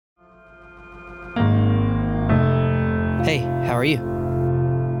How are you?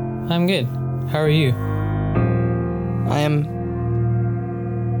 I'm good. How are you?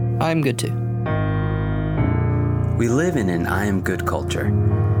 I'm good too. We live in an I am good culture.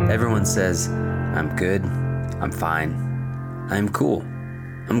 Everyone says, I'm good, I'm fine, I'm cool,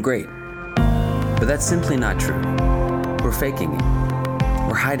 I'm great. But that's simply not true. We're faking it.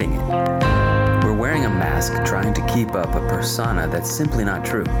 We're hiding it. We're wearing a mask trying to keep up a persona that's simply not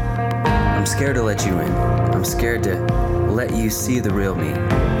true. I'm scared to let you in. I'm scared to let you see the real me.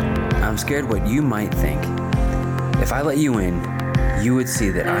 I'm scared what you might think. If I let you in, you would see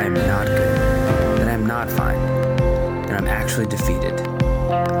that I am not good, that I'm not fine, that I'm actually defeated.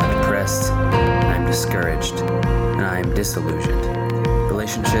 I'm depressed, I'm discouraged, and I am disillusioned.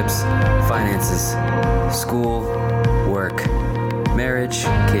 Relationships, finances, school, work, marriage,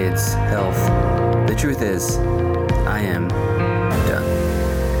 kids, health. The truth is, I am done.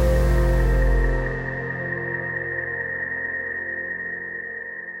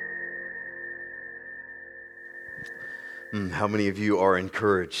 How many of you are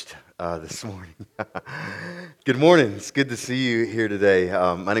encouraged this morning? Good morning. It's good to see you here today.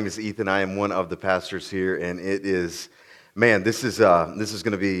 My name is Ethan. I am one of the pastors here, and it is, this is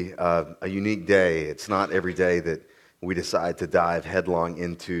going to be a unique day. It's not every day that we decide to dive headlong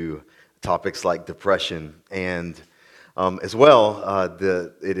into topics like depression, and as well,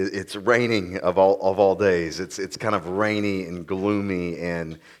 it's raining of all days. It's kind of rainy and gloomy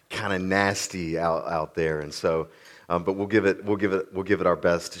and kind of nasty out there, and so. But we'll give it our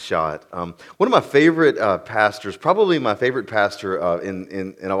best shot. One of my favorite pastors, probably my favorite pastor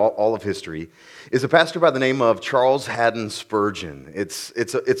in all of history, is a pastor by the name of Charles Haddon Spurgeon. It's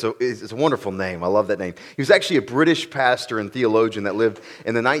a wonderful name. I love that name. He was actually a British pastor and theologian that lived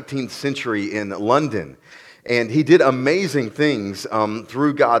in the 19th century in London. And he did amazing things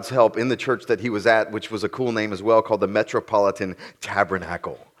through God's help in the church that he was at, which was a cool name as well, called the Metropolitan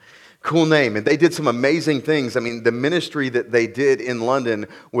Tabernacle. Cool name. And they did some amazing things. I mean, the ministry that they did in London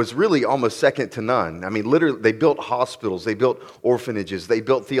was really almost second to none. I mean, literally, they built hospitals, they built orphanages, they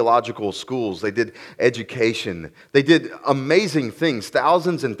built theological schools, they did education. They did amazing things.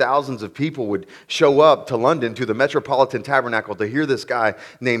 Thousands and thousands of people would show up to London, to the Metropolitan Tabernacle, to hear this guy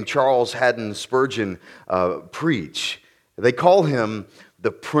named Charles Haddon Spurgeon preach. They call him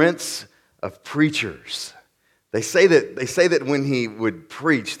the Prince of Preachers. They say that when he would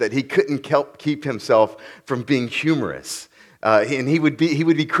preach, that he couldn't keep himself from being humorous, and he would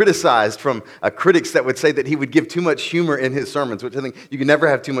be criticized from critics that would say that he would give too much humor in his sermons, which I think you can never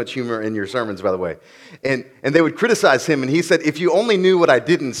have too much humor in your sermons, by the way. And they would criticize him, and he said, "If you only knew what I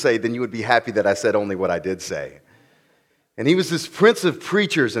didn't say, then you would be happy that I said only what I did say." And he was this prince of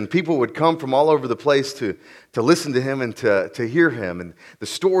preachers, and people would come from all over the place to listen to him and to hear him. And the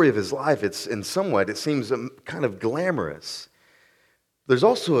story of his life, it seems kind of glamorous. There's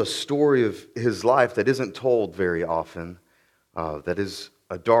also a story of his life that isn't told very often, that is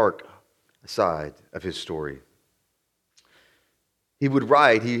a dark side of his story. He would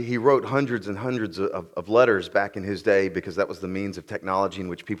write, he wrote hundreds and hundreds of letters back in his day, because that was the means of technology in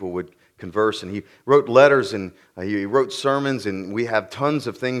which people would converse. And he wrote letters, and he wrote sermons, and we have tons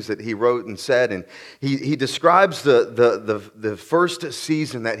of things that he wrote and said. And he describes the first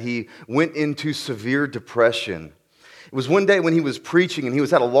season that he went into severe depression. It was one day when he was preaching, and he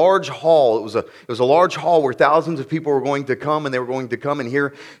was at a large hall. It was a large hall where thousands of people were going to come, and they were going to come and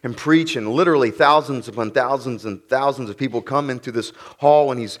hear him preach. And literally thousands upon thousands and thousands of people come into this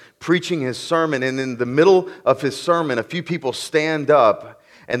hall, and he's preaching his sermon. And in the middle of his sermon, a few people stand up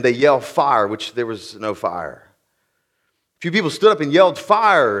and they yell fire, which there was no fire. A few people stood up and yelled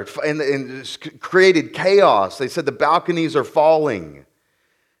fire and created chaos. They said the balconies are falling.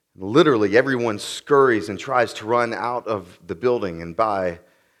 Literally, everyone scurries and tries to run out of the building, and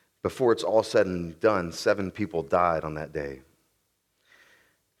before it's all said and done, 7 people died on that day.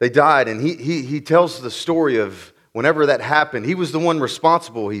 They died, and he tells the story of whenever that happened. He was the one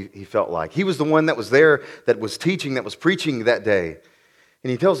responsible, he felt like. He was the one that was there, that was teaching, that was preaching that day. And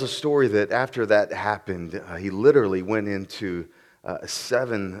he tells a story that after that happened, he literally went into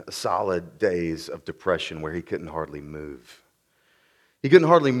 7 solid days of depression where he couldn't hardly move. He couldn't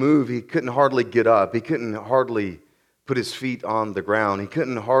hardly move. He couldn't hardly get up. He couldn't hardly put his feet on the ground. He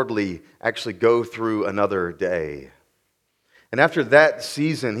couldn't hardly actually go through another day. And after that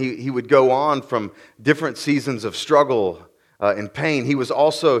season, he would go on from different seasons of struggle and pain.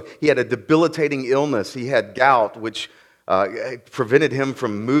 He had a debilitating illness. He had gout, which prevented him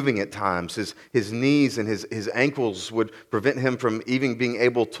from moving at times. His knees and his ankles would prevent him from even being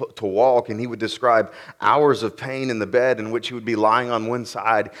able to walk, and he would describe hours of pain in the bed in which he would be lying on one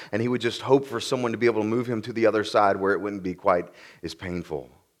side, and he would just hope for someone to be able to move him to the other side where it wouldn't be quite as painful.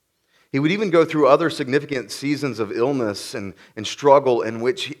 He would even go through other significant seasons of illness and struggle in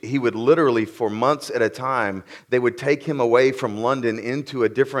which he would literally, for months at a time, they would take him away from London into a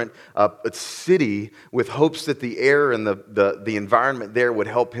different city with hopes that the air and the environment there would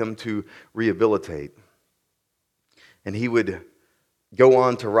help him to rehabilitate. And he would go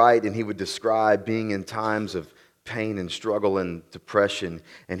on to write, and he would describe being in times of pain and struggle and depression.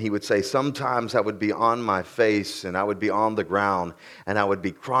 And he would say, sometimes I would be on my face and I would be on the ground and I would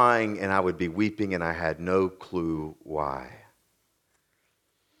be crying and I would be weeping and I had no clue why.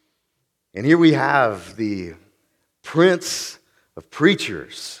 And here we have the Prince of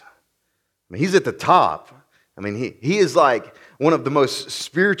Preachers. I mean, he's at the top. I mean, he is like one of the most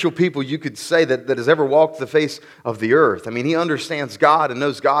spiritual people you could say that has ever walked the face of the earth. I mean, he understands God and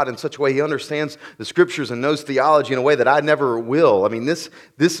knows God in such a way. He understands the Scriptures and knows theology in a way that I never will. I mean,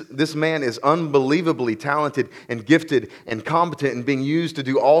 this man is unbelievably talented and gifted and competent and being used to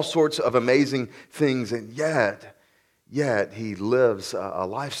do all sorts of amazing things. And yet he lives a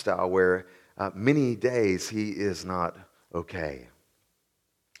lifestyle where many days he is not okay.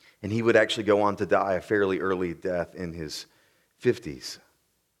 And he would actually go on to die a fairly early death in his 50s.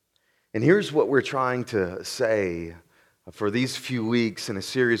 And here's what we're trying to say for these few weeks in a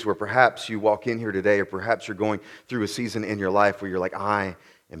series where perhaps you walk in here today, or perhaps you're going through a season in your life where you're like, I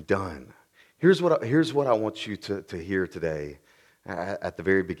am done. Here's what I want you to hear today at the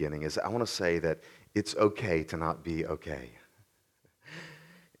very beginning is I want to say that it's okay to not be okay.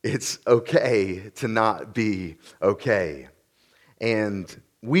 It's okay to not be okay. And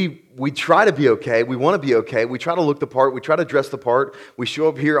we try to be okay. We want to be okay. We try to look the part. We try to dress the part. We show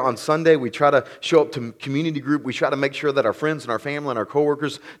up here on Sunday. We try to show up to community group. We try to make sure that our friends and our family and our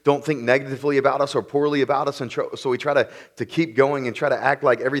coworkers don't think negatively about us or poorly about us. And so we try to keep going and try to act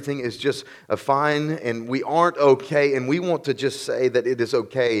like everything is just fine. And we aren't okay. And we want to just say that it is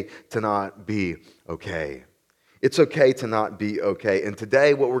okay to not be okay. It's okay to not be okay. And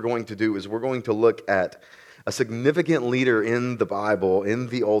today what we're going to do is we're going to look at a significant leader in the Bible, in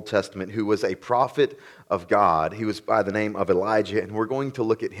the Old Testament, who was a prophet of God. He was by the name of Elijah, and we're going to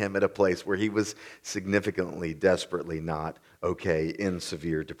look at him at a place where he was significantly, desperately not okay, in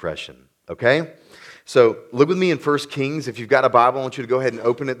severe depression. Okay? So look with me in 1 Kings. If you've got a Bible, I want you to go ahead and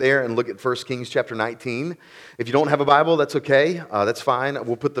open it there and look at 1 Kings chapter 19. If you don't have a Bible, that's okay. That's fine.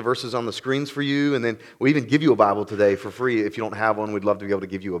 We'll put the verses on the screens for you, and then we'll even give you a Bible today for free. If you don't have one, we'd love to be able to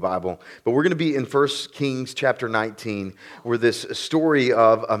give you a Bible. But we're going to be in 1 Kings chapter 19, where this story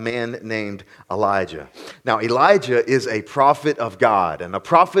of a man named Elijah. Now, Elijah is a prophet of God, and a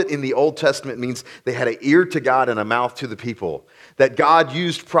prophet in the Old Testament means they had an ear to God and a mouth to the people. That God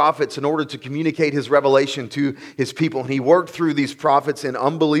used prophets in order to communicate his revelation to his people. And he worked through these prophets in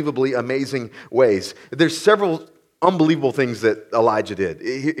unbelievably amazing ways. There's several unbelievable things that Elijah did.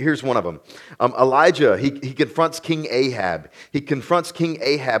 Here's one of them. Elijah, he confronts King Ahab. He confronts King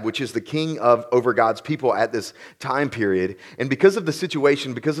Ahab, which is the king over God's people at this time period. And because of the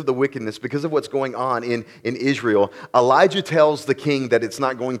situation, because of the wickedness, because of what's going on in Israel, Elijah tells the king that it's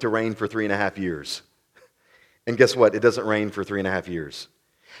not going to rain for 3.5 years. And guess what? It doesn't rain for 3.5 years.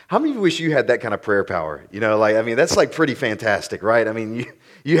 How many of you wish you had that kind of prayer power? You know, that's like pretty fantastic, right? I mean,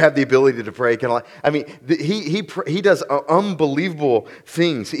 you have the ability to pray. He does unbelievable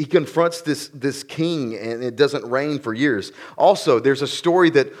things. He confronts this king, and it doesn't rain for years. Also, there's a story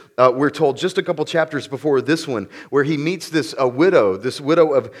that we're told just a couple chapters before this one, where he meets this widow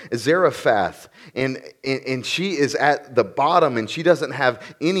of Zarephath, and she is at the bottom, and she doesn't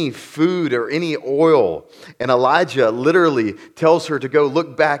have any food or any oil. And Elijah literally tells her to go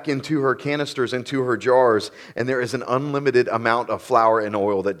look back into her canisters, into her jars, and there is an unlimited amount of flour and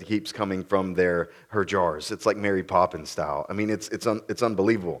oil that keeps coming from her jars. It's like Mary Poppins style. I mean, it's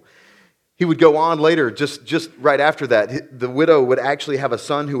unbelievable. He would go on later, just right after that, the widow would actually have a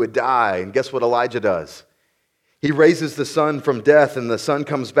son who would die, and guess what Elijah does? He raises the son from death, and the son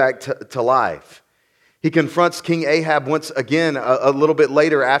comes back to life. He confronts King Ahab once again a little bit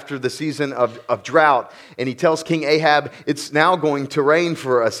later after the season of drought, and he tells King Ahab it's now going to rain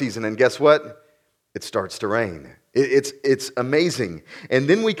for a season, and guess what? It starts to rain. It's amazing. And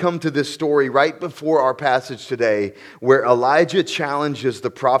then we come to this story right before our passage today where Elijah challenges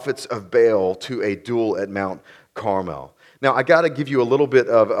the prophets of Baal to a duel at Mount Carmel. Now, I got to give you a little bit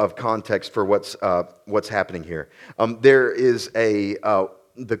of context for what's happening here. There is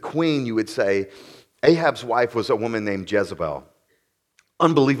the queen, you would say, Ahab's wife was a woman named Jezebel.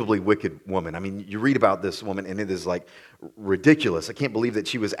 Unbelievably wicked woman. I mean, you read about this woman and it is like ridiculous. I can't believe that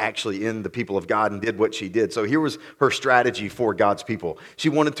she was actually in the people of God and did what she did. So here was her strategy for God's people. She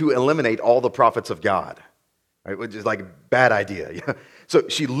wanted to eliminate all the prophets of God, right? Which is like a bad idea. So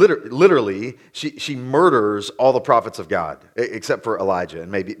she literally murders all the prophets of God, except for Elijah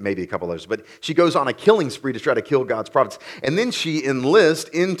and maybe a couple others. But she goes on a killing spree to try to kill God's prophets. And then she enlists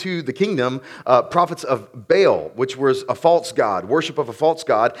into the kingdom prophets of Baal, which was a false god, worship of a false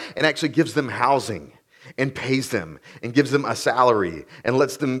god, and actually gives them housing and pays them and gives them a salary and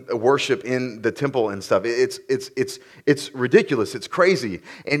lets them worship in the temple and stuff. It's ridiculous. It's crazy.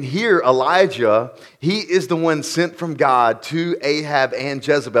 And here Elijah, he is the one sent from God to Ahab and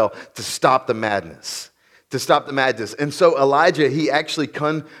Jezebel to stop the madness. And so Elijah, he actually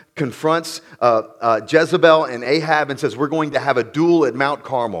confronts Jezebel and Ahab and says, we're going to have a duel at Mount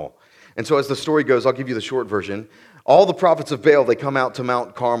Carmel. And so as the story goes, I'll give you the short version. All the prophets of Baal, they come out to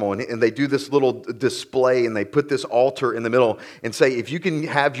Mount Carmel and they do this little display and they put this altar in the middle and say, if you can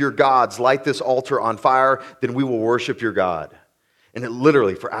have your gods light this altar on fire, then we will worship your God. And it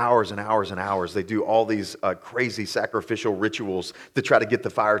literally, for hours and hours and hours, they do all these crazy sacrificial rituals to try to get the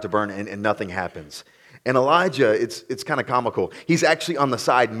fire to burn and nothing happens. And Elijah, it's kind of comical. He's actually on the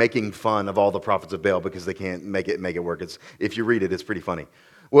side making fun of all the prophets of Baal because they can't make it work. If you read it, it's pretty funny.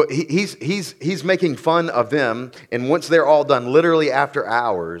 Well, he's making fun of them, and once they're all done, literally after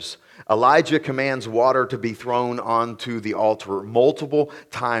hours, Elijah commands water to be thrown onto the altar multiple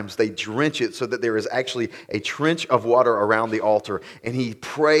times. They drench it so that there is actually a trench of water around the altar, and he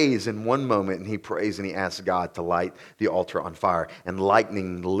prays in one moment, and he prays and he asks God to light the altar on fire, and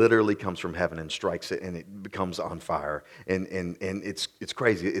lightning literally comes from heaven and strikes it, and it becomes on fire, and it's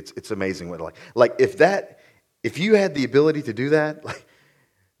crazy. It's amazing what if you had the ability to do that,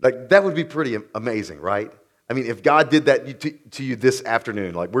 like that would be pretty amazing, right? I mean, if God did that to you this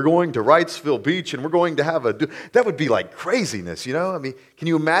afternoon, like we're going to Wrightsville Beach and we're going to have that would be like craziness, you know? I mean, can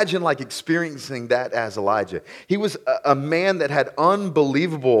you imagine like experiencing that as Elijah? He was a man that had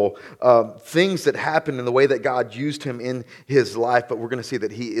unbelievable things that happened in the way that God used him in his life, but we're going to see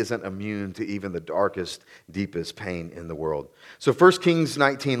that he isn't immune to even the darkest, deepest pain in the world. So 1 Kings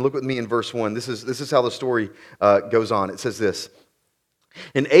 19, look with me in verse 1. This is how the story goes on. It says this.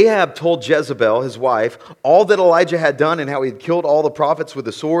 And Ahab told Jezebel, his wife, all that Elijah had done and how he had killed all the prophets with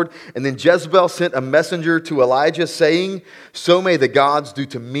the sword. And then Jezebel sent a messenger to Elijah saying, so may the gods do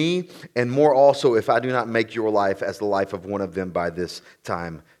to me and more also if I do not make your life as the life of one of them by this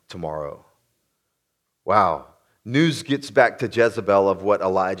time tomorrow. Wow. News gets back to Jezebel of what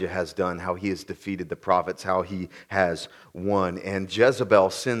Elijah has done, how he has defeated the prophets, how he has won. And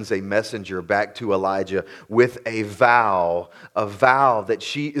Jezebel sends a messenger back to Elijah with a vow that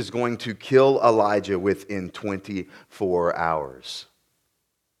she is going to kill Elijah within 24 hours.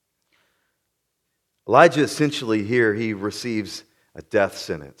 Elijah essentially here, he receives a death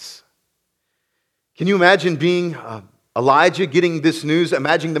sentence. Can you imagine being Elijah getting this news?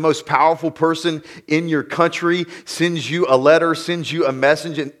 Imagine the most powerful person in your country sends you a letter, sends you a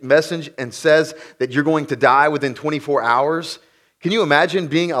message and says that you're going to die within 24 hours. Can you imagine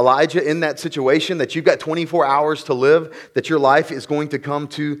being Elijah in that situation, that you've got 24 hours to live, that your life is going to come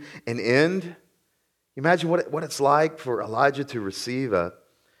to an end? Imagine what it's like for Elijah to receive a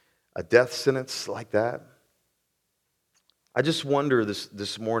death sentence like that. I just wonder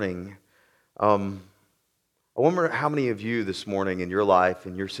this morning, I wonder how many of you this morning in your life,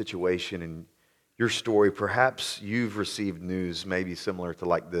 in your situation, in your story, perhaps you've received news maybe similar to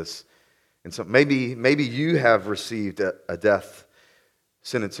like this. And so maybe you have received a death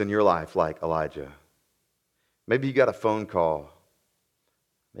sentence in your life like Elijah. Maybe you got a phone call.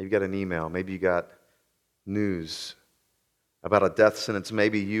 Maybe you got an email. Maybe you got news about a death sentence.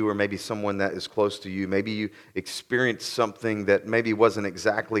 Maybe you or maybe someone that is close to you. Maybe you experienced something that maybe wasn't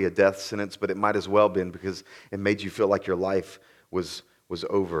exactly a death sentence, but it might as well been because it made you feel like your life was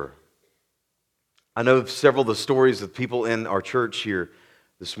over. I know several of the stories of people in our church here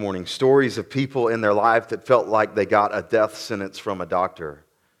this morning, stories of people in their life that felt like they got a death sentence from a doctor,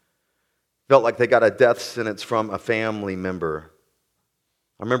 felt like they got a death sentence from a family member.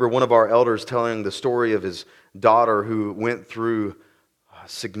 I remember one of our elders telling the story of his daughter who went through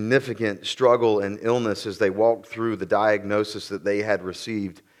significant struggle and illness as they walked through the diagnosis that they had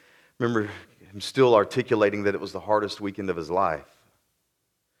received. I remember him still articulating that it was the hardest weekend of his life.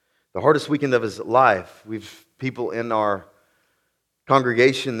 The hardest weekend of his life. We've people in our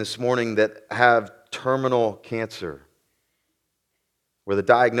congregation this morning that have terminal cancer, where the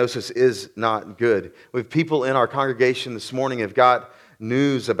diagnosis is not good. We have people in our congregation this morning have got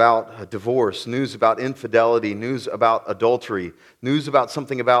news about a divorce, news about infidelity, news about adultery, news about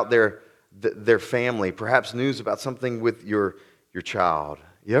something about their family, perhaps news about something with your child.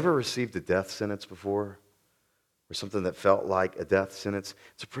 You ever received a death sentence before? Or something that felt like a death sentence?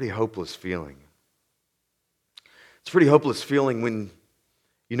 It's a pretty hopeless feeling. It's a pretty hopeless feeling when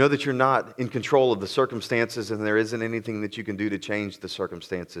you know that you're not in control of the circumstances and there isn't anything that you can do to change the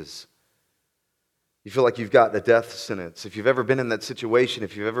circumstances. You feel like you've got a death sentence. If you've ever been in that situation,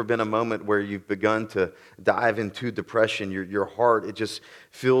 if you've ever been a moment where you've begun to dive into depression, your heart, it just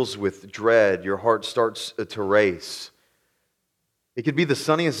fills with dread. Your heart starts to race. It could be the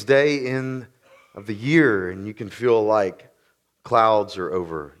sunniest day of the year, and you can feel like clouds are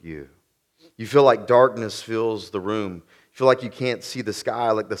over you. You feel like darkness fills the room. You feel like you can't see the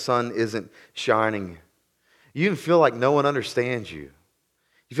sky, like the sun isn't shining. You even feel like no one understands you.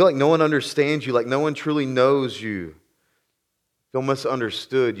 You feel like no one understands you, like no one truly knows you. You feel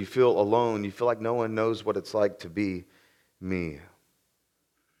misunderstood. You feel alone. You feel like no one knows what it's like to be me.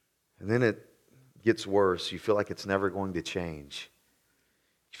 And then it gets worse. You feel like it's never going to change.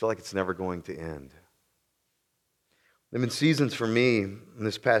 You feel like it's never going to end. There have been seasons for me in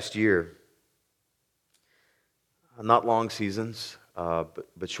this past year, not long seasons,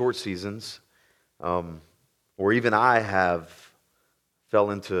 but short seasons, where even I have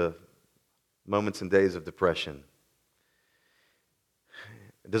fell into moments and days of depression.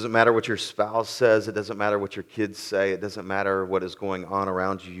 It doesn't matter what your spouse says. It doesn't matter what your kids say. It doesn't matter what is going on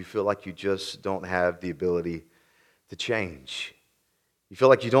around you. You feel like you just don't have the ability to change. You feel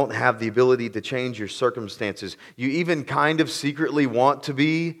like you don't have the ability to change your circumstances. You even kind of secretly want to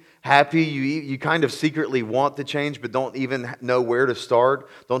be happy. You kind of secretly want to change, but don't even know where to start.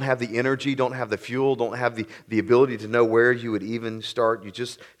 Don't have the energy, don't have the fuel, don't have the ability to know where you would even start. You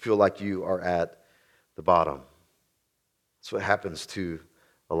just feel like you are at the bottom. That's what happens to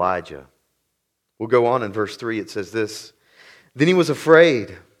Elijah. We'll go on in verse 3. It says this: Then he was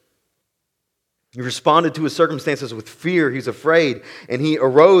afraid. He responded to his circumstances with fear. He's afraid. And he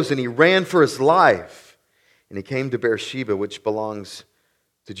arose and he ran for his life. And he came to Beersheba, which belongs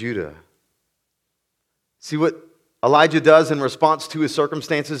to Judah. See what Elijah does in response to his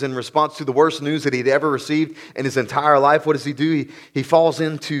circumstances, in response to the worst news that he'd ever received in his entire life? What does he do? He falls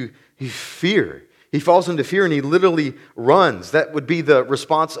into fear. He falls into fear and he literally runs. That would be the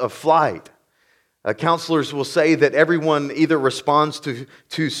response of flight. Counselors will say that everyone either responds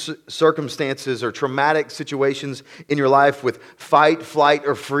to circumstances or traumatic situations in your life with fight, flight,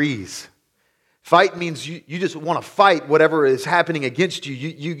 or freeze. Fight means you just want to fight whatever is happening against you.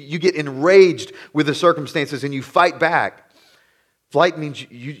 You get enraged with the circumstances and you fight back. Flight means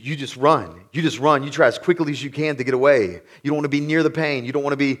you just run. You just run. You try as quickly as you can to get away. You don't want to be near the pain. You don't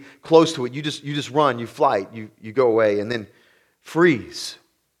want to be close to it. You just run. You flight. You go away. And then freeze.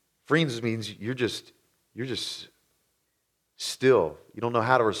 Freeze means you're just still. You don't know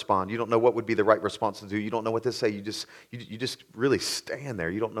how to respond. You don't know what would be the right response to do. You don't know what to say. You just really stand there.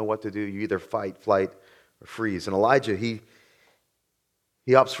 You don't know what to do. You either fight, flight, or freeze. And Elijah, he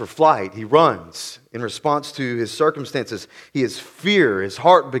opts for flight. He runs in response to his circumstances. He has fear. His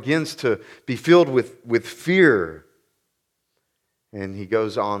heart begins to be filled with fear. And he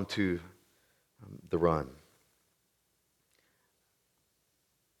goes on to the run.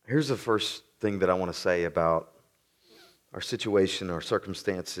 Here's the first thing that I want to say about our situation, our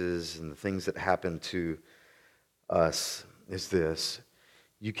circumstances, and the things that happen to us is this: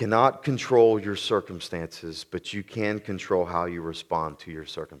 you cannot control your circumstances, but you can control how you respond to your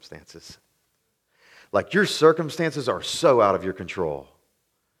circumstances. Like, your circumstances are so out of your control.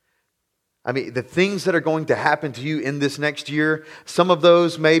 I mean, the things that are going to happen to you in this next year, some of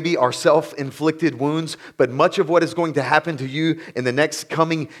those maybe are self-inflicted wounds, but much of what is going to happen to you in the next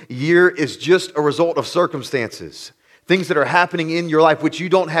coming year is just a result of circumstances. Things that are happening in your life which you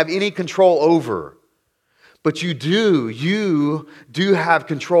don't have any control over. But you do have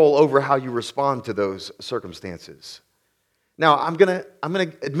control over how you respond to those circumstances. Now, I'm gonna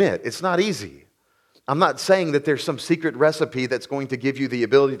admit, it's not easy. I'm not saying that there's some secret recipe that's going to give you the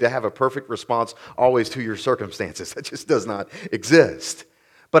ability to have a perfect response always to your circumstances. That just does not exist.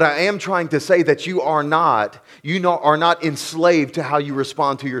 But I am trying to say that you are not enslaved to how you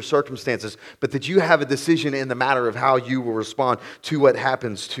respond to your circumstances, but that you have a decision in the matter of how you will respond to what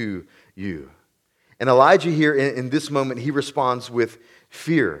happens to you. And Elijah here in this moment, he responds with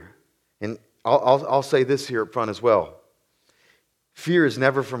fear. And I'll say this here up front as well. Fear is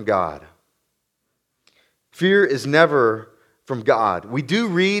never from God. Fear is never from God. We do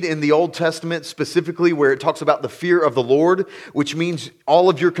read in the Old Testament specifically where it talks about the fear of the Lord, which means all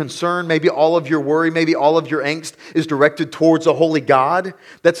of your concern, maybe all of your worry, maybe all of your angst is directed towards a holy God.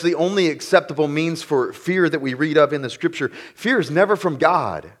 That's the only acceptable means for fear that we read of in the Scripture. Fear is never from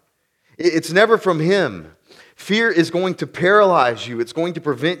God. It's never from Him. Fear is going to paralyze you. It's going to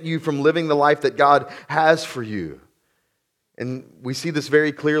prevent you from living the life that God has for you. And we see this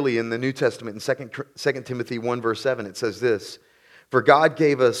very clearly in the New Testament in 2 Timothy 1 verse 7. It says this, "For God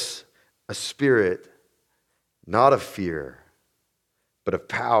gave us a spirit, not of fear, but of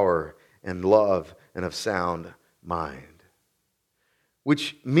power and love and of sound mind."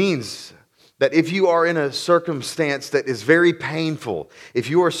 Which means that if you are in a circumstance that is very painful,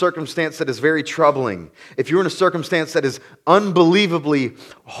 if you are in a circumstance that is very troubling, if you're in a circumstance that is unbelievably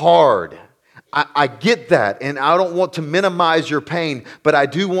hard, I get that, and I don't want to minimize your pain, but I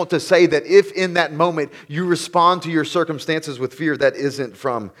do want to say that if in that moment you respond to your circumstances with fear, that isn't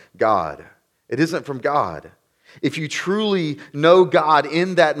from God. It isn't from God. If you truly know God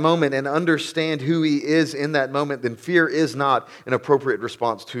in that moment and understand who He is in that moment, then fear is not an appropriate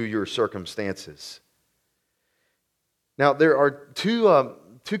response to your circumstances. Now, there are two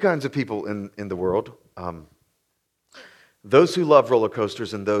kinds of people in the world. Those who love roller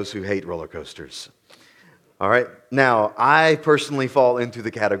coasters and those who hate roller coasters. All right. Now, I personally fall into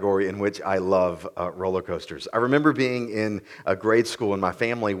the category in which I love roller coasters. I remember being in a grade school and my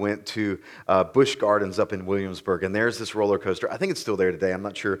family went to Busch Gardens up in Williamsburg, and there's this roller coaster. I think it's still there today. I'm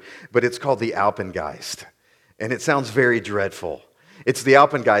not sure. But it's called the Alpengeist. And it sounds very dreadful. It's the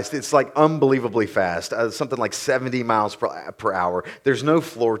Alpengeist. It's like unbelievably fast, something like 70 miles per hour. There's no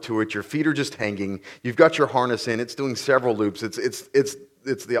floor to it. Your feet are just hanging. You've got your harness in. It's doing several loops. It's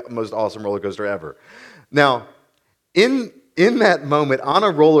the most awesome roller coaster ever. Now, in that moment on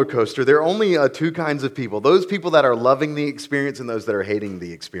a roller coaster, there are only two kinds of people. Those people that are loving the experience and those that are hating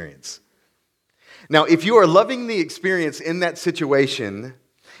the experience. Now, if you are loving the experience in that situation,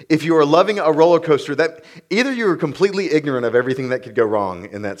 if you are loving a roller coaster, that either you are completely ignorant of everything that could go wrong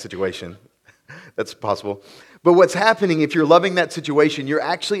in that situation. That's possible. But what's happening if you're loving that situation, you're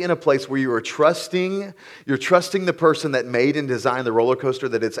actually in a place where you're trusting the person that made and designed the roller coaster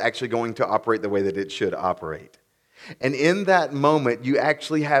that it's actually going to operate the way that it should operate. And in that moment, you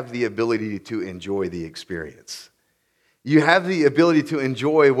actually have the ability to enjoy the experience. You have the ability to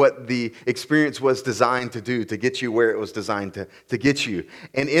enjoy what the experience was designed to do, to get you where it was designed to get you.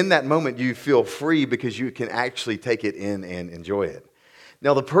 And in that moment, you feel free because you can actually take it in and enjoy it.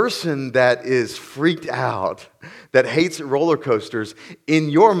 Now, the person that is freaked out, that hates roller coasters, in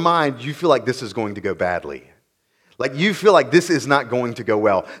your mind, you feel like this is going to go badly. Like you feel like this is not going to go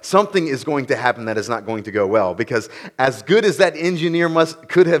well. Something is going to happen that is not going to go well. Because as good as that engineer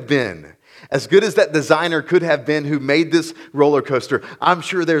could have been, as good as that designer could have been who made this roller coaster, I'm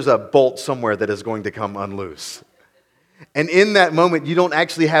sure there's a bolt somewhere that is going to come unloose. And in that moment, you don't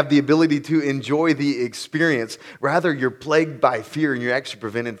actually have the ability to enjoy the experience. Rather, you're plagued by fear and you're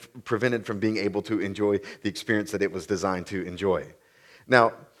actually prevented from being able to enjoy the experience that it was designed to enjoy.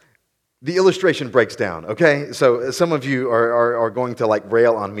 Now, the illustration breaks down, okay? So some of you are going to like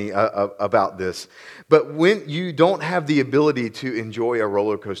rail on me about this. But when you don't have the ability to enjoy a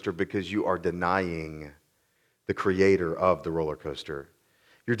roller coaster because you are denying the creator of the roller coaster,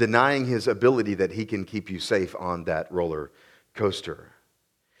 you're denying his ability that he can keep you safe on that roller coaster.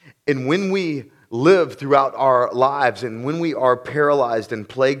 And when we live throughout our lives and when we are paralyzed and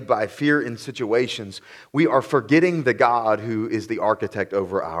plagued by fear in situations, we are forgetting the God who is the architect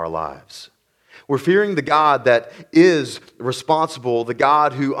over our lives. We're fearing the God that is responsible, the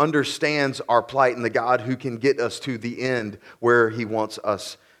God who understands our plight, and the God who can get us to the end where He wants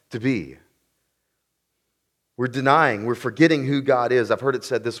us to be. We're forgetting who God is. I've heard it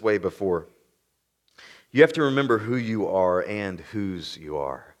said this way before. You have to remember who you are and whose you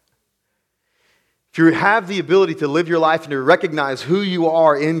are. If you have the ability to live your life and to recognize who you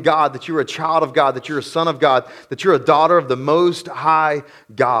are in God, that you're a child of God, that you're a son of God, that you're a daughter of the Most High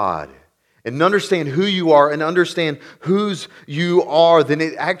God, and understand who you are and understand whose you are, then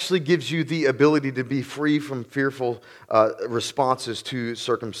it actually gives you the ability to be free from fearful responses to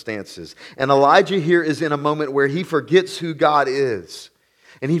circumstances. And Elijah here is in a moment where he forgets who God is.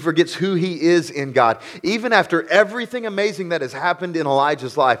 And he forgets who he is in God. Even after everything amazing that has happened in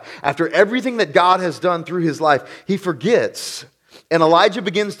Elijah's life, after everything that God has done through his life, he forgets. And Elijah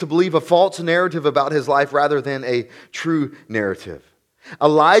begins to believe a false narrative about his life rather than a true narrative.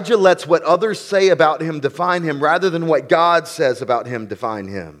 Elijah lets what others say about him define him rather than what God says about him define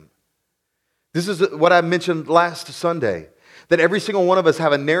him. This is what I mentioned last Sunday. That every single one of us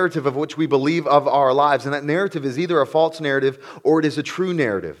have a narrative of which we believe of our lives, and that narrative is either a false narrative or it is a true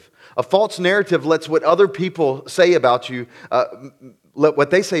narrative. A false narrative lets what other people say about you, let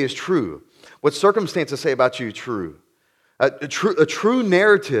what they say is true. What circumstances say about you true. A true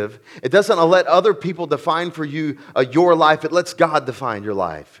narrative, it doesn't let other people define for you your life. It lets God define your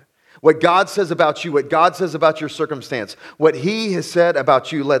life. What God says about you, what God says about your circumstance, what He has said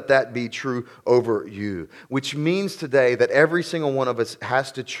about you, let that be true over you. Which means today that every single one of us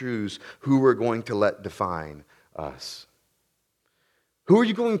has to choose who we're going to let define us. Who are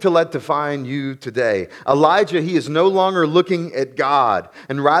you going to let define you today? Elijah, he is no longer looking at God.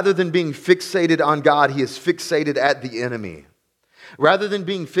 And rather than being fixated on God, he is fixated at the enemy. Rather than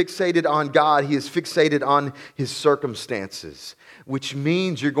being fixated on God, he is fixated on his circumstances. Which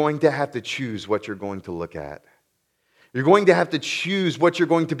means you're going to have to choose what you're going to look at. You're going to have to choose what you're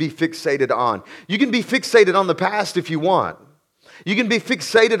going to be fixated on. You can be fixated on the past if you want. You can be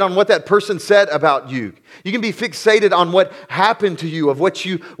fixated on what that person said about you. You can be fixated on what happened to you, of what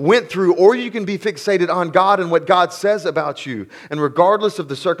you went through, or you can be fixated on God and what God says about you. And regardless of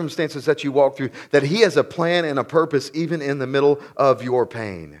the circumstances that you walk through, that He has a plan and a purpose even in the middle of your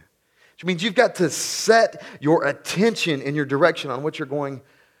pain. Which means you've got to set your attention and your direction on what you're going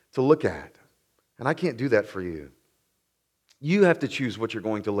to look at. And I can't do that for you. You have to choose what you're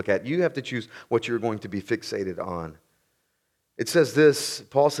going to look at. You have to choose what you're going to be fixated on. It says this,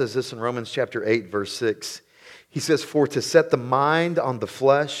 Paul says this in Romans chapter 8, verse 6. He says, "For to set the mind on the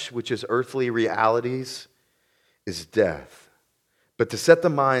flesh, which is earthly realities, is death. But to set the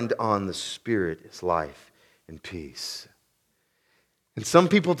mind on the Spirit is life and peace." And some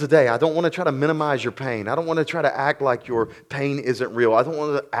people today, I don't want to try to minimize your pain. I don't want to try to act like your pain isn't real. I don't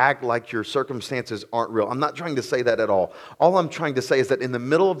want to act like your circumstances aren't real. I'm not trying to say that at all. All I'm trying to say is that in the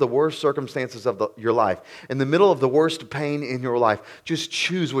middle of the worst circumstances of your life, in the middle of the worst pain in your life, just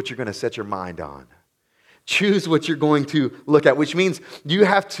choose what you're going to set your mind on. Choose what you're going to look at, which means you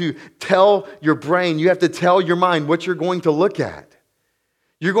have to tell your brain, you have to tell your mind what you're going to look at.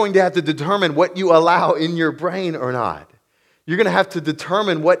 You're going to have to determine what you allow in your brain or not. You're going to have to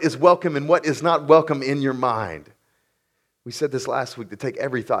determine what is welcome and what is not welcome in your mind. We said this last week, to take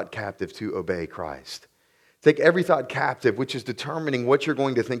every thought captive to obey Christ. Take every thought captive, which is determining what you're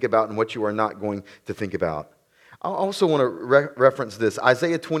going to think about and what you are not going to think about. I also want to reference this.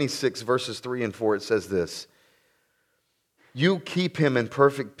 Isaiah 26, verses 3 and 4, it says this. "You keep him in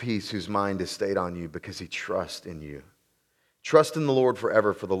perfect peace whose mind is stayed on you because he trusts in you. Trust in the Lord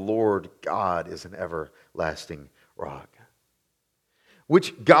forever, for the Lord God is an everlasting rock."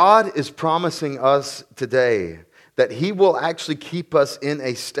 Which God is promising us today, that He will actually keep us in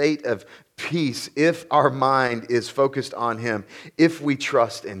a state of peace if our mind is focused on Him, if we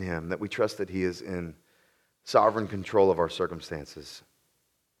trust in Him, that we trust that He is in sovereign control of our circumstances.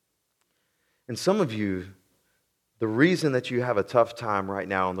 And some of you, the reason that you have a tough time right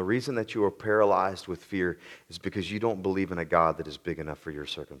now and the reason that you are paralyzed with fear is because you don't believe in a God that is big enough for your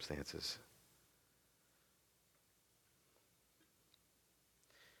circumstances.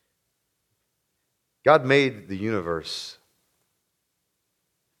 God made the universe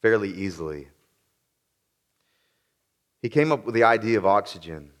fairly easily. He came up with the idea of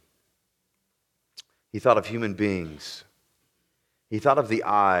oxygen. He thought of human beings. He thought of the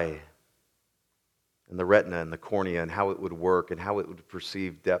eye and the retina and the cornea and how it would work and how it would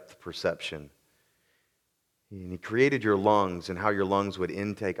perceive depth perception. And He created your lungs and how your lungs would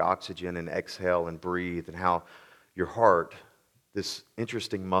intake oxygen and exhale and breathe, and how your heart, this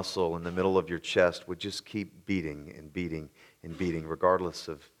interesting muscle in the middle of your chest, would just keep beating and beating and beating regardless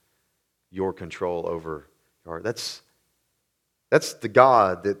of your control over your heart. That's the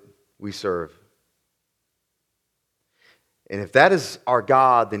God that we serve. And if that is our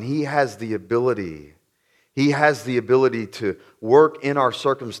God, then He has the ability to work in our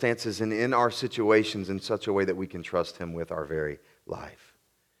circumstances and in our situations in such a way that we can trust Him with our very life.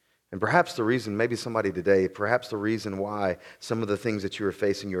 And perhaps the reason, maybe somebody today, perhaps the reason why some of the things that you are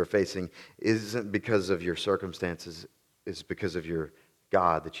facing isn't because of your circumstances, it's because of your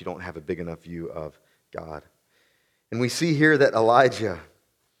God, that you don't have a big enough view of God. And we see here that Elijah,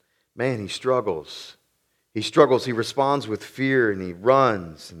 man, he struggles. He struggles, he responds with fear, and he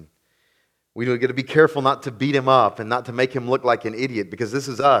runs. And we got to be careful not to beat him up and not to make him look like an idiot, because this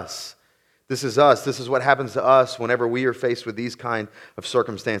is us. This is us. This is what happens to us whenever we are faced with these kind of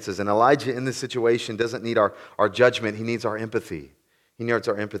circumstances. And Elijah in this situation doesn't need our judgment. He needs our empathy. He needs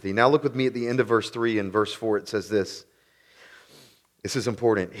our empathy. Now look with me at the end of verse 3 and verse 4. It says this. This is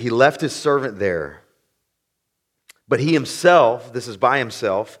important. "He left his servant there But he himself, this is by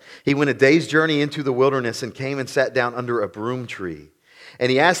himself, he went a day's journey into the wilderness and came and sat down under a broom tree. And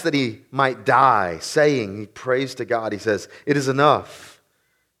he asked that he might die, saying, he prays to God, he says, "It is enough."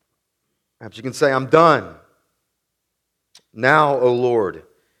 Perhaps you can say, "I'm done. Now, O Lord,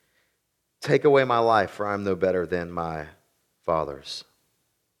 take away my life, for I'm no better than my fathers."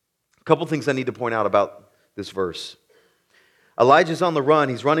 A couple things I need to point out about this verse. Elijah's on the run.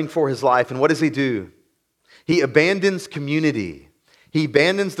 He's running for his life. And what does he do? He abandons community. He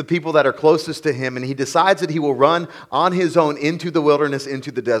abandons the people that are closest to him, and he decides that he will run on his own into the wilderness,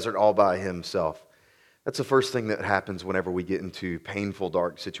 into the desert, all by himself. That's the first thing that happens whenever we get into painful,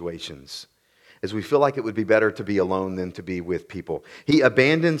 dark situations, is we feel like it would be better to be alone than to be with people. He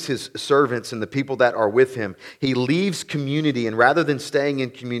abandons his servants and the people that are with him. He leaves community, and rather than staying in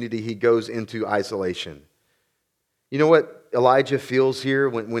community, he goes into isolation. You know what Elijah feels here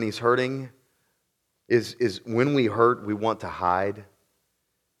when he's hurting? Is when we hurt, we want to hide.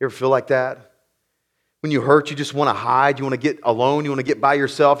 You ever feel like that? When you hurt, you just want to hide. You want to get alone. You want to get by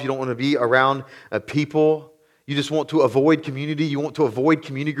yourself. You don't want to be around people. You just want to avoid community. You want to avoid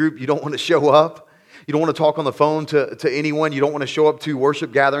community group. You don't want to show up. You don't want to talk on the phone to anyone. You don't want to show up to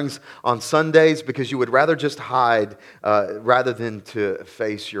worship gatherings on Sundays because you would rather just hide rather than to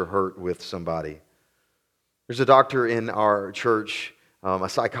face your hurt with somebody. There's a doctor in our church, a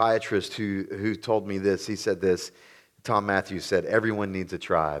psychiatrist who told me this. He said this. Tom Matthews said, "Everyone needs a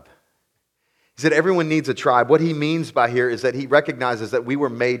tribe." He said, everyone needs a tribe. What he means by here is that he recognizes that we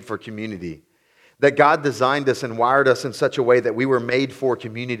were made for community. That God designed us and wired us in such a way that we were made for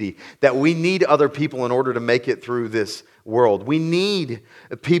community. That we need other people in order to make it through this world. We need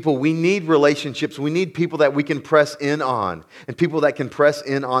people. We need relationships. We need people that we can press in on. And people that can press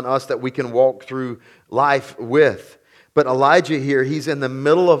in on us that we can walk through life with. But Elijah here, he's in the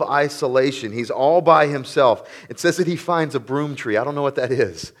middle of isolation. He's all by himself. It says that he finds a broom tree. I don't know what that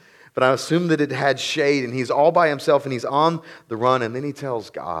is, but I assume that it had shade, and he's all by himself, and he's on the run, and then he tells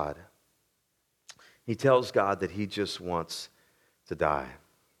God. He tells God that he just wants to die.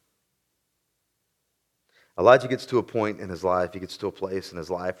 Elijah gets to a point in his life, he gets to a place in his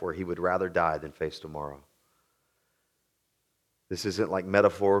life where he would rather die than face tomorrow. This isn't like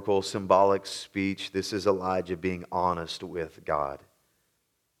metaphorical, symbolic speech. This is Elijah being honest with God.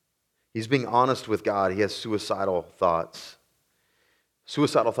 He's being honest with God. He has suicidal thoughts.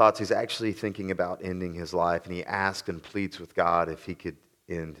 Suicidal thoughts, he's actually thinking about ending his life, and he asks and pleads with God if he could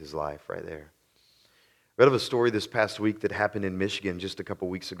end his life right there. I read of a story this past week that happened in Michigan just a couple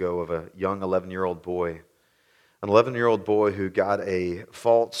weeks ago of a young 11-year-old boy. An 11-year-old boy who got a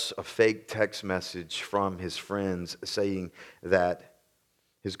fake text message from his friends saying that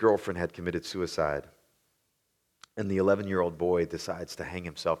his girlfriend had committed suicide. And the 11-year-old boy decides to hang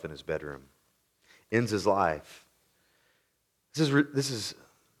himself in his bedroom. Ends his life. This is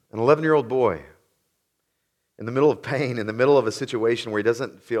an 11-year-old boy in the middle of pain, in the middle of a situation where he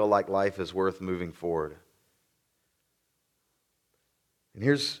doesn't feel like life is worth moving forward. And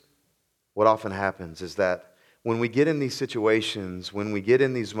here's what often happens is that when we get in these situations, when we get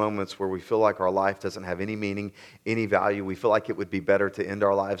in these moments where we feel like our life doesn't have any meaning, any value, we feel like it would be better to end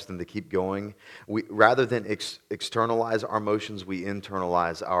our lives than to keep going. Rather than externalize our emotions, we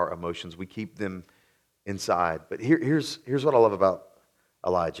internalize our emotions. We keep them inside. But here's what I love about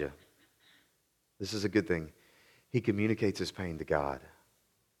Elijah. This is a good thing. He communicates his pain to God.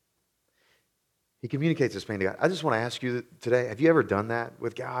 He communicates his pain to God. I just want to ask you today, have you ever done that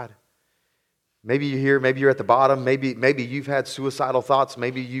with God? Maybe you're here, maybe you're at the bottom, maybe you've had suicidal thoughts,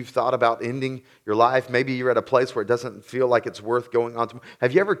 maybe you've thought about ending your life, maybe you're at a place where it doesn't feel like it's worth going on to.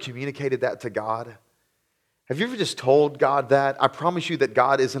 Have you ever communicated that to God? Have you ever just told God that? I promise you that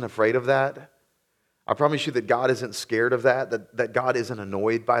God isn't afraid of that. I promise you that God isn't scared of that God isn't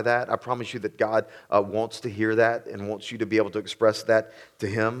annoyed by that. I promise you that God wants to hear that and wants you to be able to express that to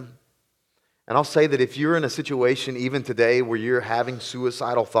Him. And I'll say that if you're in a situation even today where you're having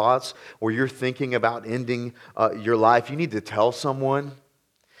suicidal thoughts, where you're thinking about ending your life, you need to tell someone.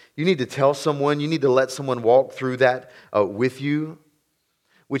 You need to tell someone. You need to let someone walk through that with you.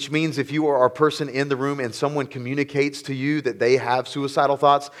 Which means if you are a person in the room and someone communicates to you that they have suicidal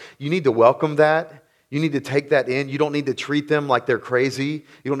thoughts, you need to welcome that. You need to take that in. You don't need to treat them like they're crazy.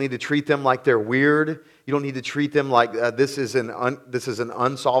 You don't need to treat them like they're weird. You don't need to treat them like this is an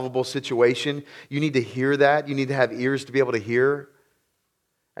unsolvable situation. You need to hear that. You need to have ears to be able to hear.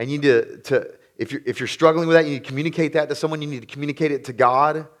 And you need to if you're struggling with that, you need to communicate that to someone. You need to communicate it to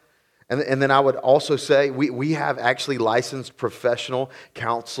God. And then I would also say we have actually licensed professional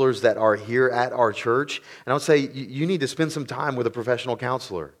counselors that are here at our church. And I would say you need to spend some time with a professional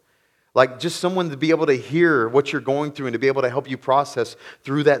counselor. Like just someone to be able to hear what you're going through and to be able to help you process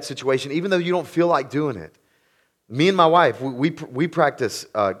through that situation, even though you don't feel like doing it. Me and my wife, we practice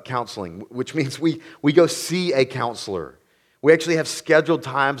counseling, which means we go see a counselor. We actually have scheduled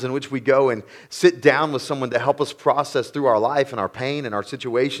times in which we go and sit down with someone to help us process through our life and our pain and our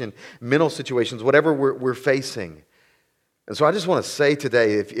situation, mental situations, whatever we're facing. And so I just want to say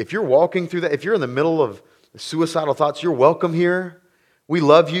today, if you're walking through that, if you're in the middle of suicidal thoughts, you're welcome here. We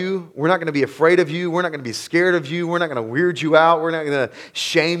love you. We're not going to be afraid of you. We're not going to be scared of you. We're not going to weird you out. We're not going to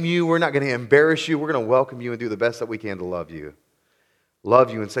shame you. We're not going to embarrass you. We're going to welcome you and do the best that we can to love you. Love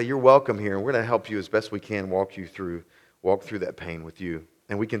you and say, you're welcome here. And we're going to help you as best we can walk through that pain with you.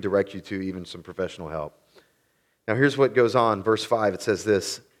 And we can direct you to even some professional help. Now here's what goes on. Verse 5, it says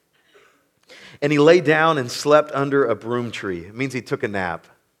this. And he lay down and slept under a broom tree. It means he took a nap.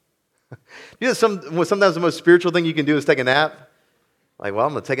 You know, sometimes the most spiritual thing you can do is take a nap. Like, well,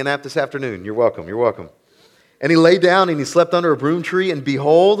 I'm going to take a nap this afternoon. You're welcome. You're welcome. And he lay down and he slept under a broom tree. And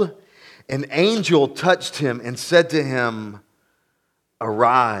behold, an angel touched him and said to him,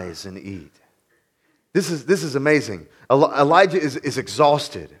 arise and eat. This is amazing. Elijah is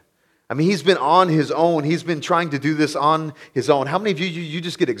exhausted. I mean, he's been on his own. He's been trying to do this on his own. How many of you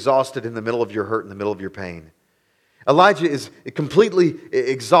just get exhausted in the middle of your hurt, in the middle of your pain? Elijah is completely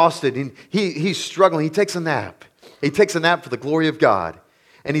exhausted. And he's struggling. He takes a nap. He takes a nap for the glory of God.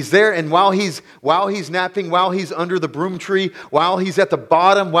 And he's there, and while he's napping, while he's under the broom tree, while he's at the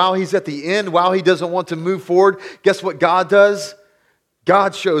bottom, while he's at the end, while he doesn't want to move forward, guess what God does?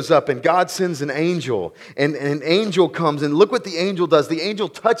 God shows up and God sends an angel. And an angel comes, and look what the angel does. The angel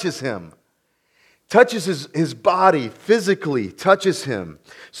touches him. Touches his body, physically touches him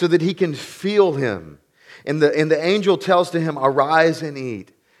so that he can feel him. And the angel tells to him, arise and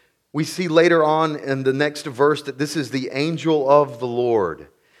eat. We see later on in the next verse that this is the angel of the Lord.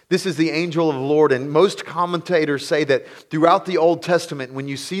 This is the angel of the Lord. And most commentators say that throughout the Old Testament, when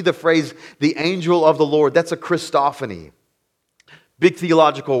you see the phrase, the angel of the Lord, that's a Christophany. Big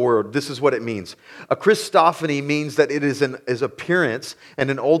theological word. This is what it means. A Christophany means that it is an appearance and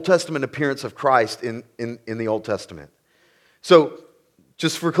an Old Testament appearance of Christ in the Old Testament. So,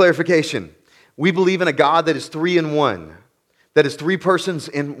 just for clarification, we believe in a God that is three in one. That is three persons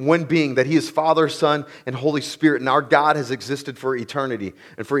in one being, that He is Father, Son, and Holy Spirit. And our God has existed for eternity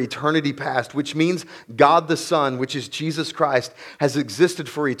and for eternity past, which means God the Son, which is Jesus Christ, has existed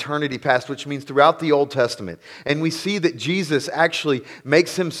for eternity past, which means throughout the Old Testament. And we see that Jesus actually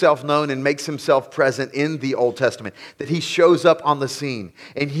makes Himself known and makes Himself present in the Old Testament, that He shows up on the scene.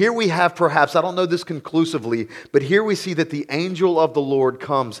 And here we have perhaps, I don't know this conclusively, but here we see that the angel of the Lord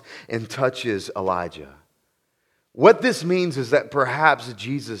comes and touches Elijah. What this means is that perhaps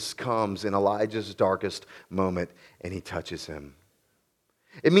Jesus comes in Elijah's darkest moment and he touches him.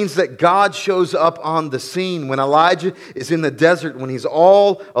 It means that God shows up on the scene when Elijah is in the desert, when he's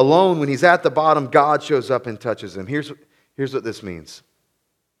all alone, when he's at the bottom, God shows up and touches him. Here's what this means.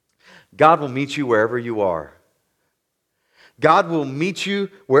 God will meet you wherever you are. God will meet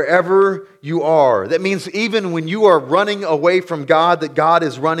you wherever you are. That means even when you are running away from God, that God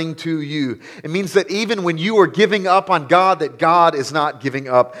is running to you. It means that even when you are giving up on God, that God is not giving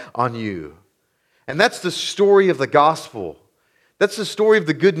up on you. And that's the story of the gospel. That's the story of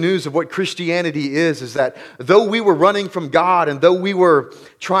the good news of what Christianity is that though we were running from God and though we were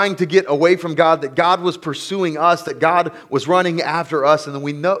trying to get away from God, that God was pursuing us, that God was running after us. And then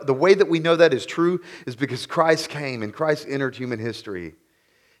we know the way that we know that is true is because Christ came and Christ entered human history.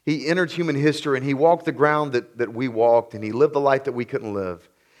 He entered human history and He walked the ground that we walked, and He lived the life that we couldn't live.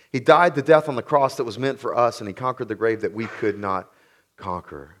 He died the death on the cross that was meant for us, and He conquered the grave that we could not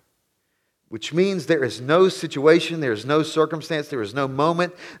conquer. Which means there is no situation, there is no circumstance, there is no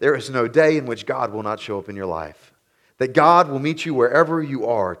moment, there is no day in which God will not show up in your life. That God will meet you wherever you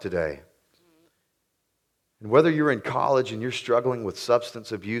are today. And whether you're in college and you're struggling with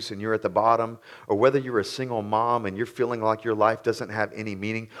substance abuse and you're at the bottom, or whether you're a single mom and you're feeling like your life doesn't have any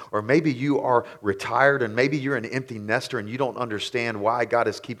meaning, or maybe you are retired and maybe you're an empty nester and you don't understand why God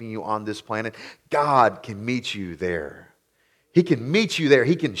is keeping you on this planet, God can meet you there. He can meet you there.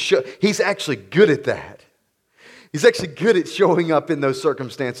 He's actually good at that. He's actually good at showing up in those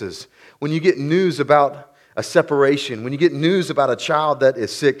circumstances. When you get news about a separation, when you get news about a child that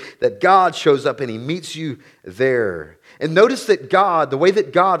is sick, that God shows up and He meets you there. And notice that the way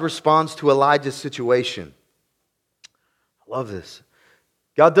that God responds to Elijah's situation. I love this.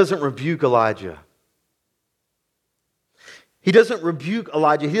 God doesn't rebuke Elijah. He doesn't rebuke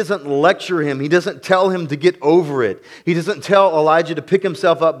Elijah. He doesn't lecture him. He doesn't tell him to get over it. He doesn't tell Elijah to pick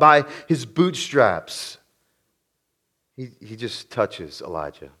himself up by his bootstraps. He just touches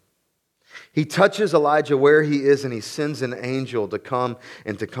Elijah. He touches Elijah where he is, and he sends an angel to come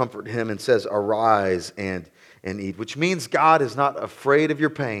and to comfort him and says, arise and eat, which means God is not afraid of your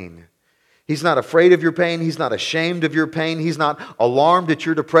pain. He's not afraid of your pain. He's not ashamed of your pain. He's not alarmed at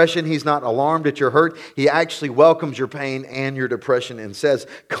your depression. He's not alarmed at your hurt. He actually welcomes your pain and your depression and says,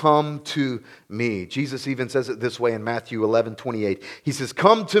 come to me. Jesus even says it this way in Matthew 11:28. He says,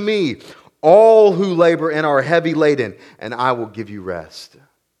 come to me, all who labor and are heavy laden, and I will give you rest.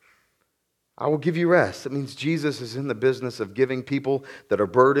 I will give you rest. That means Jesus is in the business of giving people that are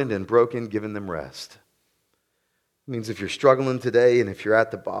burdened and broken, giving them rest. It means if you're struggling today and if you're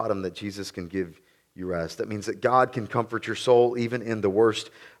at the bottom, that Jesus can give you rest. That means that God can comfort your soul even in the worst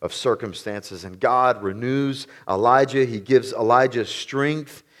of circumstances. And God renews Elijah. He gives Elijah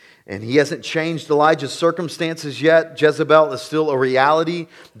strength. And he hasn't changed Elijah's circumstances yet. Jezebel is still a reality.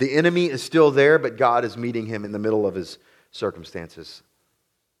 The enemy is still there, but God is meeting him in the middle of his circumstances.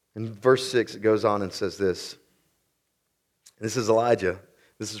 In verse 6, it goes on and says this. This is Elijah.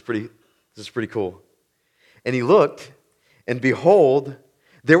 This is pretty cool. And he looked, and behold,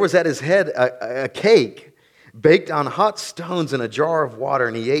 there was at his head a cake baked on hot stones in a jar of water,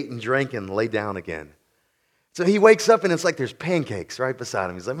 and he ate and drank and lay down again. So he wakes up, and it's like there's pancakes right beside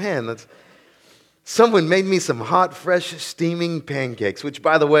him. He's like, man, someone made me some hot, fresh, steaming pancakes, which,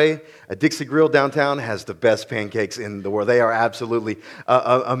 by the way, a Dixie Grill downtown has the best pancakes in the world. They are absolutely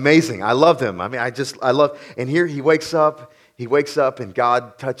amazing. I love them. I mean, and here he wakes up, and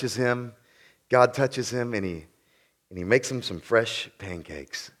God touches him. God touches him, and he makes him some fresh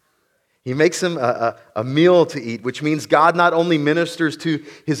pancakes. He makes him a meal to eat, which means God not only ministers to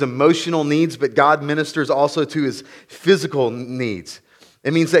his emotional needs, but God ministers also to his physical needs.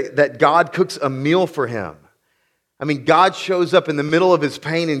 It means that God cooks a meal for him. I mean, God shows up in the middle of his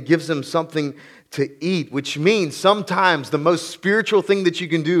pain and gives him something to eat, which means sometimes the most spiritual thing that you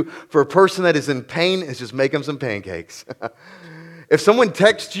can do for a person that is in pain is just make them some pancakes. If someone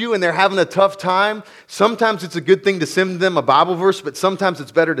texts you and they're having a tough time, sometimes it's a good thing to send them a Bible verse, but sometimes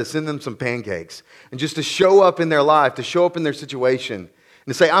it's better to send them some pancakes and just to show up in their life, to show up in their situation and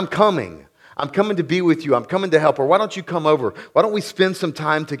to say, I'm coming. I'm coming to be with you. I'm coming to help. Or why don't you come over? Why don't we spend some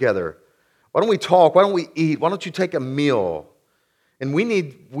time together? Why don't we talk? Why don't we eat? Why don't you take a meal? And we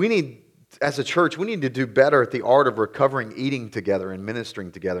need, as a church, we need to do better at the art of recovering eating together and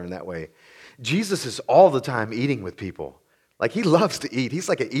ministering together in that way. Jesus is all the time eating with people. Like, he loves to eat. He's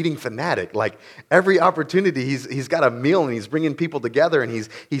like an eating fanatic. Like, every opportunity, he's got a meal and he's bringing people together and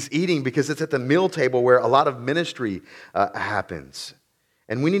he's eating, because it's at the meal table where a lot of ministry happens.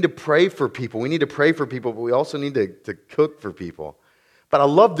 And we need to pray for people. We need to pray for people, but we also need to cook for people. But I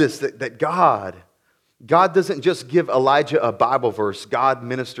love this, that God doesn't just give Elijah a Bible verse. God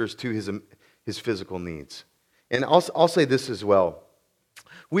ministers to his physical needs. And I'll say this as well.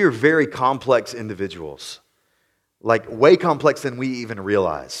 We are very complex individuals. Like, way complex than we even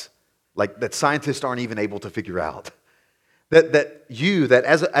realize. Like, that scientists aren't even able to figure out. That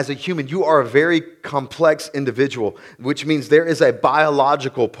as a human, you are a very complex individual, which means there is a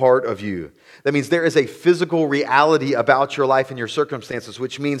biological part of you. That means there is a physical reality about your life and your circumstances,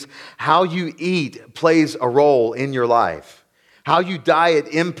 which means how you eat plays a role in your life. How you diet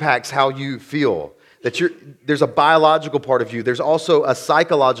impacts how you feel. There's a biological part of you. There's also a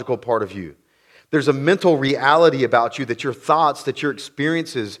psychological part of you. There's a mental reality about you, that your thoughts, that your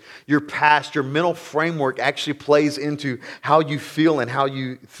experiences, your past, your mental framework actually plays into how you feel and how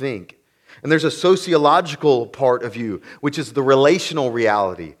you think. And there's a sociological part of you, which is the relational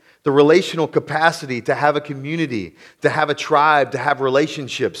reality, the relational capacity to have a community, to have a tribe, to have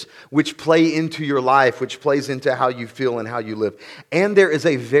relationships, which play into your life, which plays into how you feel and how you live. And there is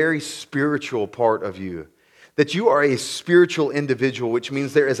a very spiritual part of you. That you are a spiritual individual, which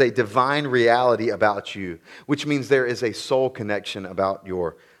means there is a divine reality about you, which means there is a soul connection about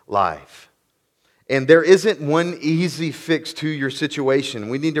your life. And there isn't one easy fix to your situation.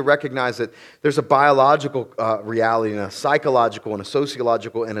 We need to recognize that there's a biological reality and a psychological and a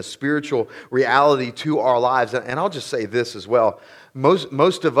sociological and a spiritual reality to our lives. And I'll just say this as well.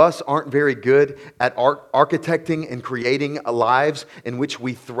 Most of us aren't very good at architecting and creating lives in which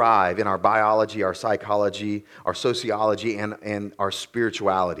we thrive in our biology, our psychology, our sociology, and our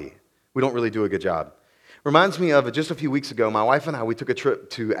spirituality. We don't really do a good job. Reminds me of just a few weeks ago, my wife and I, we took a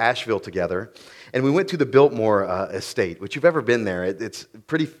trip to Asheville together, and we went to the Biltmore estate, which you've ever been there. It's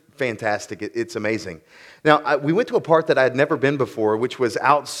pretty fantastic. It's amazing. Now, we went to a part that I had never been before, which was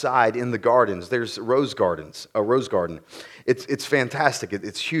outside in the gardens. There's a rose garden. It's fantastic.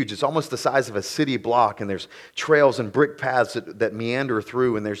 It's huge. It's almost the size of a city block, and there's trails and brick paths that meander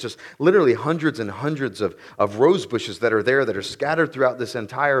through, and there's just literally hundreds and hundreds of rose bushes that are there that are scattered throughout this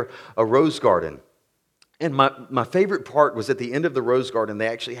entire rose garden. And my favorite part was at the end of the rose garden, they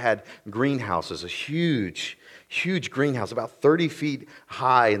actually had greenhouses, a huge greenhouse, about 30 feet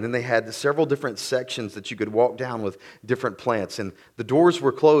high. And then they had several different sections that you could walk down with different plants. And the doors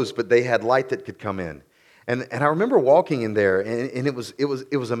were closed, but they had light that could come in. And I remember walking in there, and it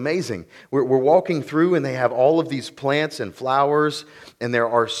was amazing. We're walking through, and they have all of these plants and flowers, and there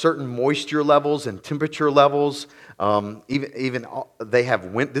are certain moisture levels and temperature levels. They have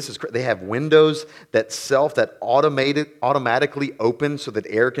windows that automatically open so that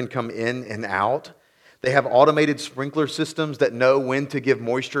air can come in and out. They have automated sprinkler systems that know when to give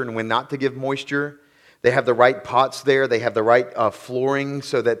moisture and when not to give moisture. They have the right pots there. They have the right flooring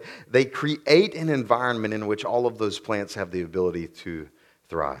so that they create an environment in which all of those plants have the ability to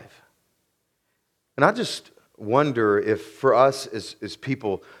thrive. And I just wonder if for us as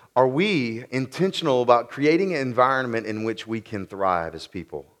people, are we intentional about creating an environment in which we can thrive as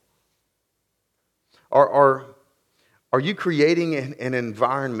people? Are you creating an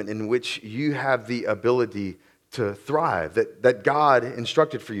environment in which you have the ability to thrive, that God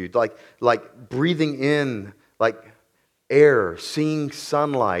instructed for you, like breathing in like air, seeing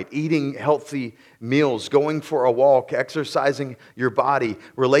sunlight, eating healthy meals, going for a walk, exercising your body,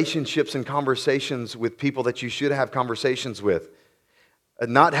 relationships and conversations with people that you should have conversations with,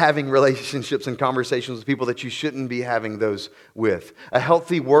 not having relationships and conversations with people that you shouldn't be having those with, a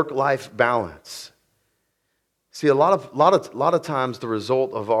healthy work-life balance. See, a lot of times the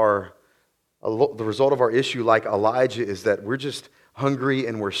result of our issue, like Elijah, is that we're just hungry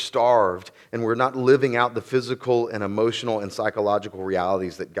and we're starved and we're not living out the physical and emotional and psychological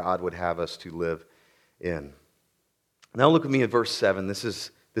realities that God would have us to live in. Now look with me at verse 7. This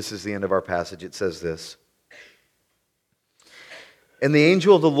is the end of our passage. It says this. And the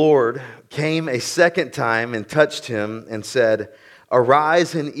angel of the Lord came a second time and touched him and said,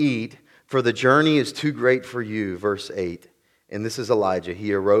 "Arise and eat, for the journey is too great for you." Verse 8. And this is Elijah.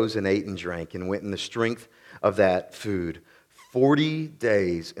 He arose and ate and drank and went in the strength of that food 40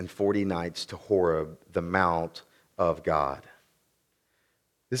 days and 40 nights to Horeb, the mount of God.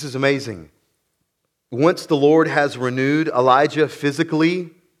 This is amazing. Once the Lord has renewed Elijah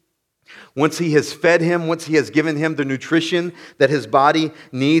physically, once he has fed him, once he has given him the nutrition that his body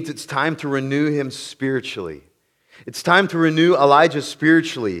needs, it's time to renew him spiritually. It's time to renew Elijah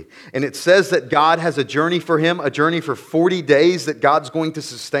spiritually. And it says that God has a journey for him, a journey for 40 days that God's going to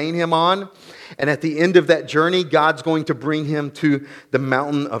sustain him on. And at the end of that journey, God's going to bring him to the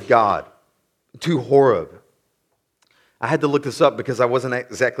mountain of God, to Horeb. I had to look this up because I wasn't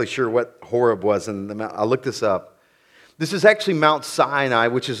exactly sure what Horeb was. And I looked this up. This is actually Mount Sinai,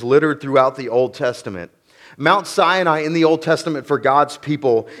 which is littered throughout the Old Testament. Mount Sinai in the Old Testament for God's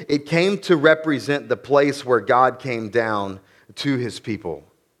people, it came to represent the place where God came down to his people.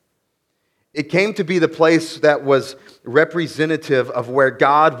 It came to be the place that was representative of where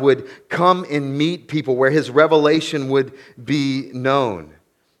God would come and meet people, where his revelation would be known.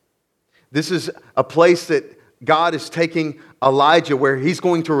 This is a place that God is taking Elijah, where he's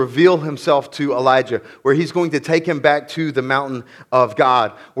going to reveal himself to Elijah, where he's going to take him back to the mountain of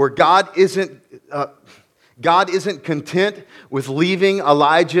God, where God isn't content with leaving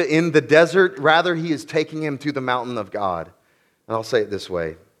Elijah in the desert. Rather, he is taking him to the mountain of God. And I'll say it this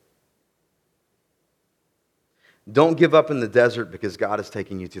way. Don't give up in the desert because God is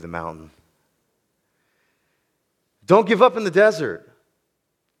taking you to the mountain. Don't give up in the desert.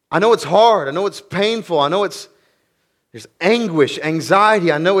 I know it's hard. I know it's painful. I know there's anguish,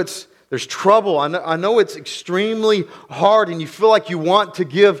 anxiety. I know there's trouble. I know it's extremely hard and you feel like you want to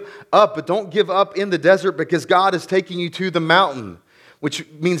give up, but don't give up in the desert because God is taking you to the mountain, which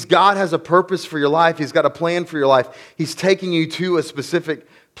means God has a purpose for your life. He's got a plan for your life. He's taking you to a specific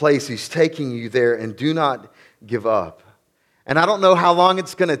place. He's taking you there, and do not give up. And I don't know how long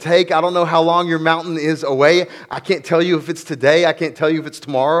it's going to take. I don't know how long your mountain is away. I can't tell you if it's today. I can't tell you if it's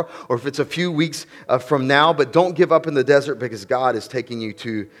tomorrow or if it's a few weeks from now. But don't give up in the desert because God is taking you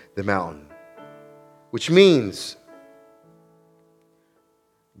to the mountain. Which means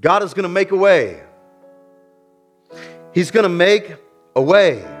God is going to make a way. He's going to make a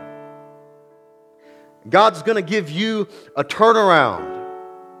way. God's going to give you a turnaround.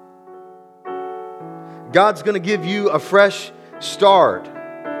 God's going to give you a fresh start.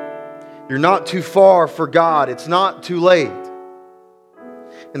 You're not too far for God. It's not too late.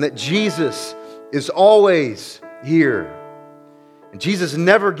 and that Jesus is always here. And Jesus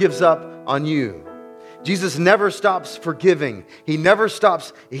never gives up on you. Jesus never stops forgiving. He never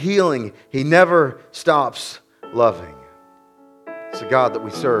stops healing. He never stops loving. It's a God that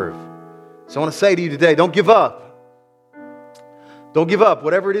we serve. So I want to say to you today, don't give up. Don't give up.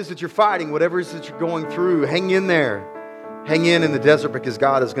 Whatever it is that you're fighting, whatever it is that you're going through, hang in there. Hang in the desert, because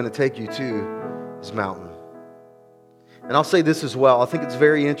God is going to take you to His mountain. And I'll say this as well. I think it's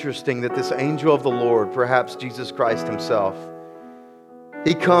very interesting that this angel of the Lord, perhaps Jesus Christ Himself,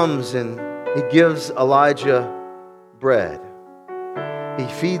 He comes and He gives Elijah bread. He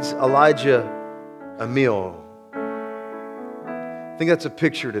feeds Elijah a meal. I think that's a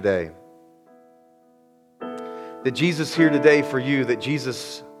picture today. That Jesus here today for you, that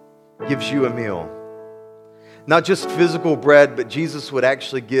Jesus gives you a meal. Not just physical bread, but Jesus would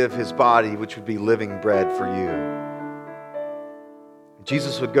actually give His body, which would be living bread for you.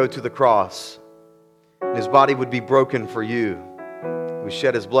 Jesus would go to the cross, and His body would be broken for you. He would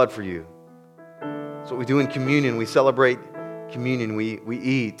shed His blood for you. That's what we do in communion. We celebrate communion. We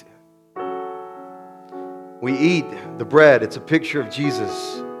eat. We eat the bread. It's a picture of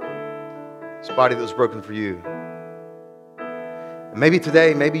Jesus, His body that was broken for you. And maybe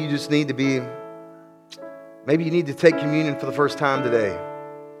today, maybe you just need to maybe you need to take communion for the first time today.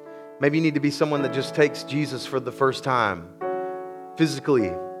 Maybe you need to be someone that just takes Jesus for the first time.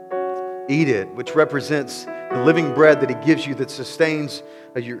 Physically eat it, which represents the living bread that He gives you that sustains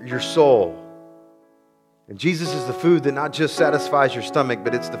your soul. And Jesus is the food that not just satisfies your stomach,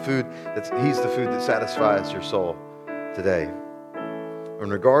 but He's the food that satisfies your soul today.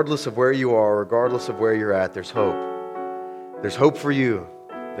 And regardless of where you are, regardless of where you're at, there's hope. There's hope for you.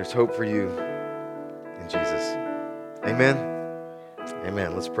 There's hope for you in Jesus. Amen.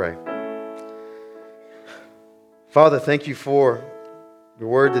 Amen. Let's pray. Father, thank You for Your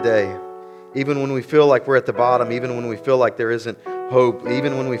word today. Even when we feel like we're at the bottom, even when we feel like there isn't hope,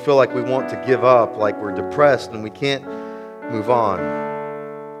 even when we feel like we want to give up, like we're depressed and we can't move on.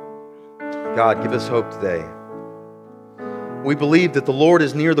 God, give us hope today. We believe that the Lord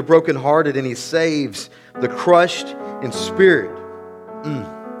is near the brokenhearted and He saves the crushed in spirit.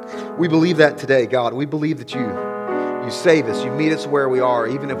 We believe that today, God. We believe that You save us. You meet us where we are,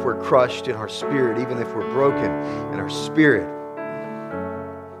 even if we're crushed in our spirit, even if we're broken in our spirit.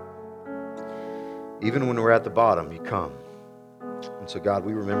 Even when we're at the bottom, You come. And so, God,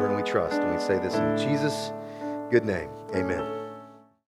 we remember and we trust, and we say this in Jesus' good name. Amen.